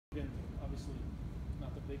obviously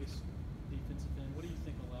not the biggest defensive end. What do you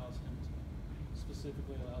think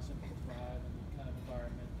specifically allows him to thrive in the kind of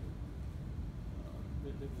environment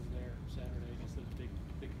that was there Saturday against those big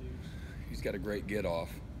dudes? He's got a great get off,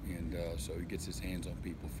 and so he gets his hands on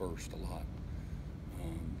people first a lot.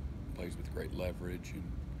 Plays with great leverage, and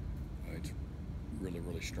it's really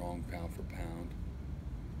strong pound for pound.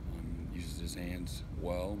 Uses his hands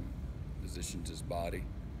well, positions his body.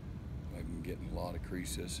 Can get in a lot of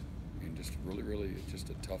creases, and just really just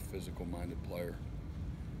a tough, physical-minded player.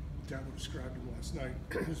 Dabo described him last night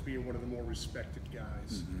as being one of the more respected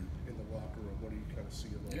guys in the locker room. What do you kind of see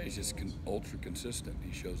along Yeah, he's just ultra consistent.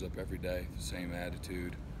 He shows up every day, the same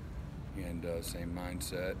attitude and same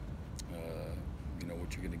mindset. You know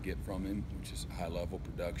what you're going to get from him, which is high-level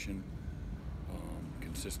production,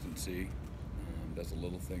 consistency. Does a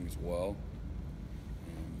little thing as well.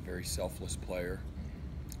 Very selfless player,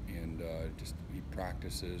 and just he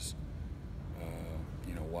practices,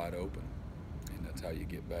 you know, wide open. And that's how you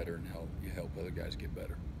get better and help other guys get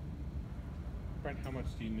better. Brent, how much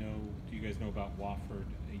do you guys know about Wofford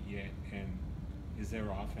yet? And is their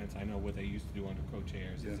offense, I know what they used to do under Coach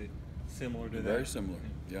Ayers, is it similar to that? Very similar,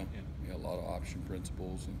 yeah. A lot of option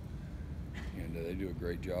principles, and they do a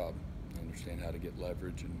great job. Understand how to get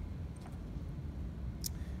leverage and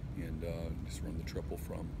just run the triple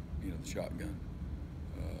from, you know, the shotgun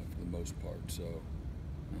for the most part. So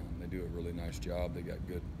they do a really nice job. They got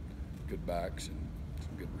good backs and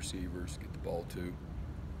some good receivers to get the ball to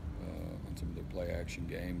on some of their play action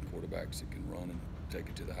game, quarterbacks that can run and take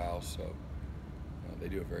it to the house. So they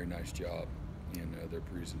do a very nice job in their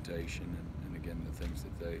presentation and again the things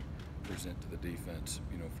that they present to the defense,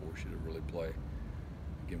 you know, force you to really play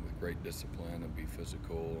again with great discipline and be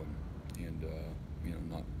physical and you know,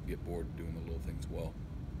 not get bored doing the little things well.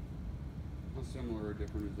 How similar or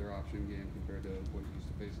different is their option game compared to what you used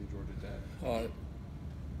to face in Georgia Tech?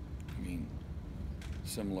 I mean,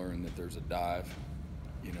 similar in that there's a dive,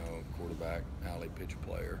 you know, quarterback, alley pitch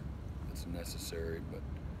player that's necessary, but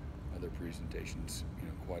other presentations, you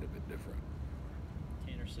know, quite a bit different.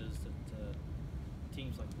 Tanner says that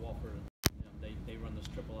teams like Wofford, you know, they run this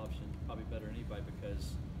triple option probably better than anybody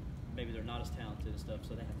because maybe they're not as talented and stuff,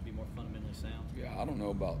 so they have to be more fundamentally sound. Yeah, I don't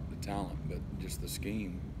know about the talent, but just the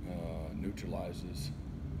scheme neutralizes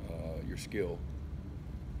your skill,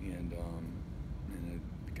 and it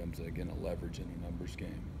becomes again a leverage in a numbers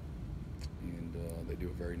game. And they do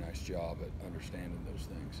a very nice job at understanding those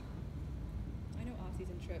things. I know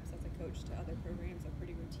off-season trips as a coach to other programs are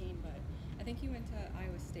pretty routine, but I think you went to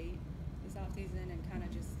Iowa State this off-season and that kind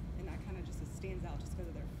of just stands out just because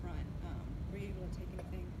of their front. Were you able to take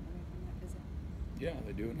anything away from that visit? Yeah,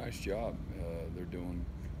 they do a nice job. They're doing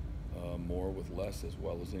more with less as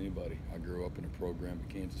well as anybody. I grew up in a program at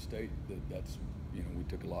Kansas State that's, you know, we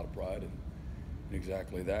took a lot of pride in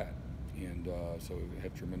exactly that. And so we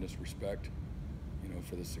have tremendous respect, you know,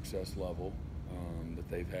 for the success level that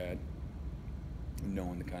they've had,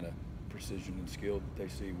 knowing the kind of precision and skill that they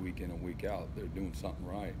see week in and week out. They're doing something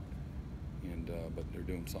right, and but they're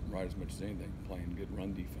doing something right as much as anything, playing good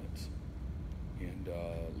run defense and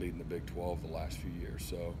leading the Big 12 the last few years.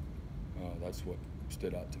 So that's what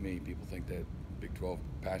stood out to me. People think that Big 12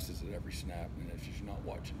 passes at every snap, and if you're not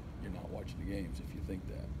watching the games if you think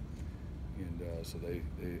that. And so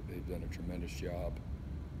they've done a tremendous job,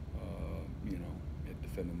 you know, at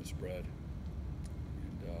defending the spread.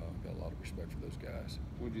 And got a lot of respect for those guys.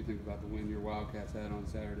 What did you think about the win your Wildcats had on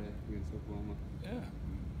Saturday against Oklahoma? Yeah.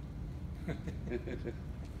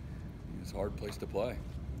 It's a hard place to play.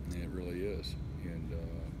 It really is. And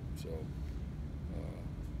so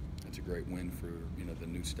it's a great win for, you know, the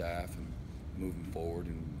new staff and moving forward,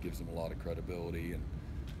 and gives them a lot of credibility. And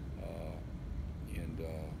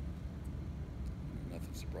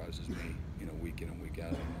nothing surprises me, you know, week in and week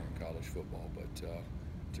out in college football. But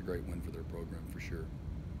it's a great win for their program for sure.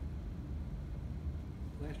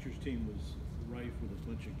 Last year's team was rife with a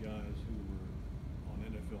bunch of guys who were on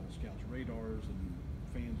NFL scouts' radars and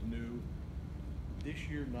fans knew. This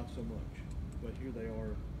year, not so much, but here they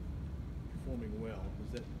are performing well.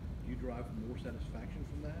 Do you derive more satisfaction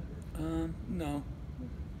from that? Or? No.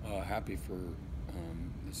 Happy for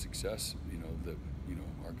the success, you know, that, you know,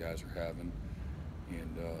 our guys are having,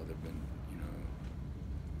 and they've been, you know,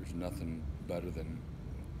 there's nothing better than,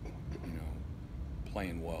 you know,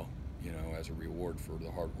 playing well, you know, as a reward for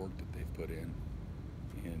the hard work that they've put in.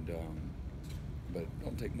 And but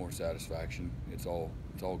don't take more satisfaction. It's all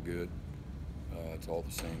good. It's all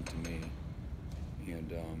the same to me,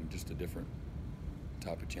 and just a different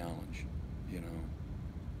type of challenge, you know.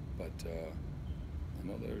 But I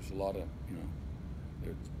know there's a lot of, you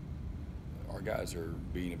know, our guys are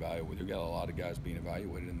being evaluated. We've got a lot of guys being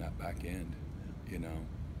evaluated in that back end, you know.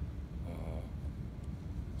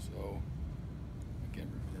 So I can't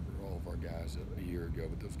remember all of our guys a year ago,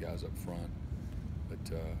 but those guys up front.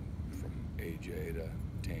 But from AJ to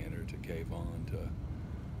Tanner to Kayvon to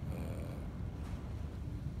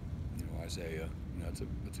you know, Isaiah, you know,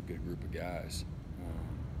 it's a good group of guys.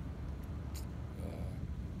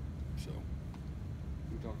 So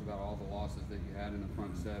We talked about all the losses that you had in the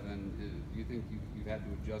front seven. Do you think you've had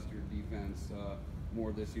to adjust your defense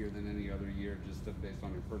more this year than any other year, just based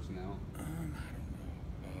on your personnel? I don't know.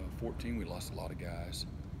 14, we lost a lot of guys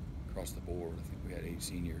across the board. I think we had 8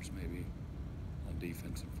 seniors maybe on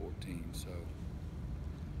defense in 14. So,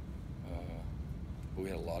 but we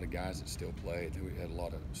had a lot of guys that still played. We had a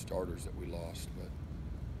lot of starters that we lost, but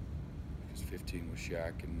because 15 was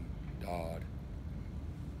Shaq and Dodd,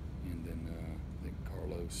 and then I think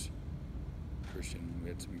Carlos, Christian. We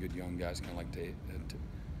had some good young guys, kind of like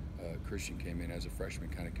Christian came in as a freshman,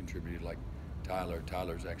 kind of contributed like Tyler.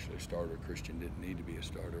 Tyler's actually a starter. Christian didn't need to be a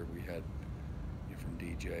starter. We had, you know, from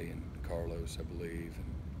DJ and Carlos, I believe,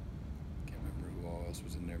 and can't remember who all else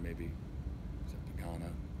was in there. Maybe was that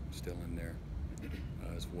Pagana still in there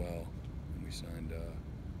as well. And we signed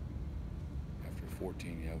after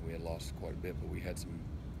 14. Yeah, we had lost quite a bit, but we had some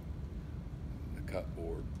the cut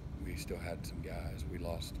board. We still had some guys. We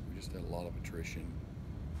just had a lot of attrition,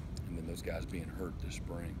 and then those guys being hurt this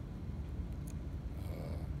spring.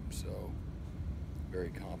 So very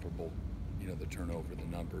comparable, you know, the turnover, the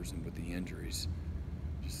numbers, and with the injuries.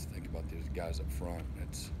 Just think about these guys up front.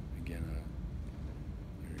 It's again,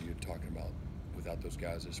 you're talking about without those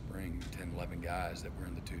guys this spring, 10, 11 guys that were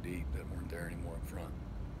in the 2 deep that weren't there anymore up front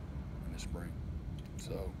in the spring.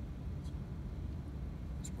 So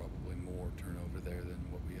it's probably more turnover there than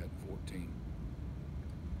what we had in 14.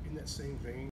 In that same vein,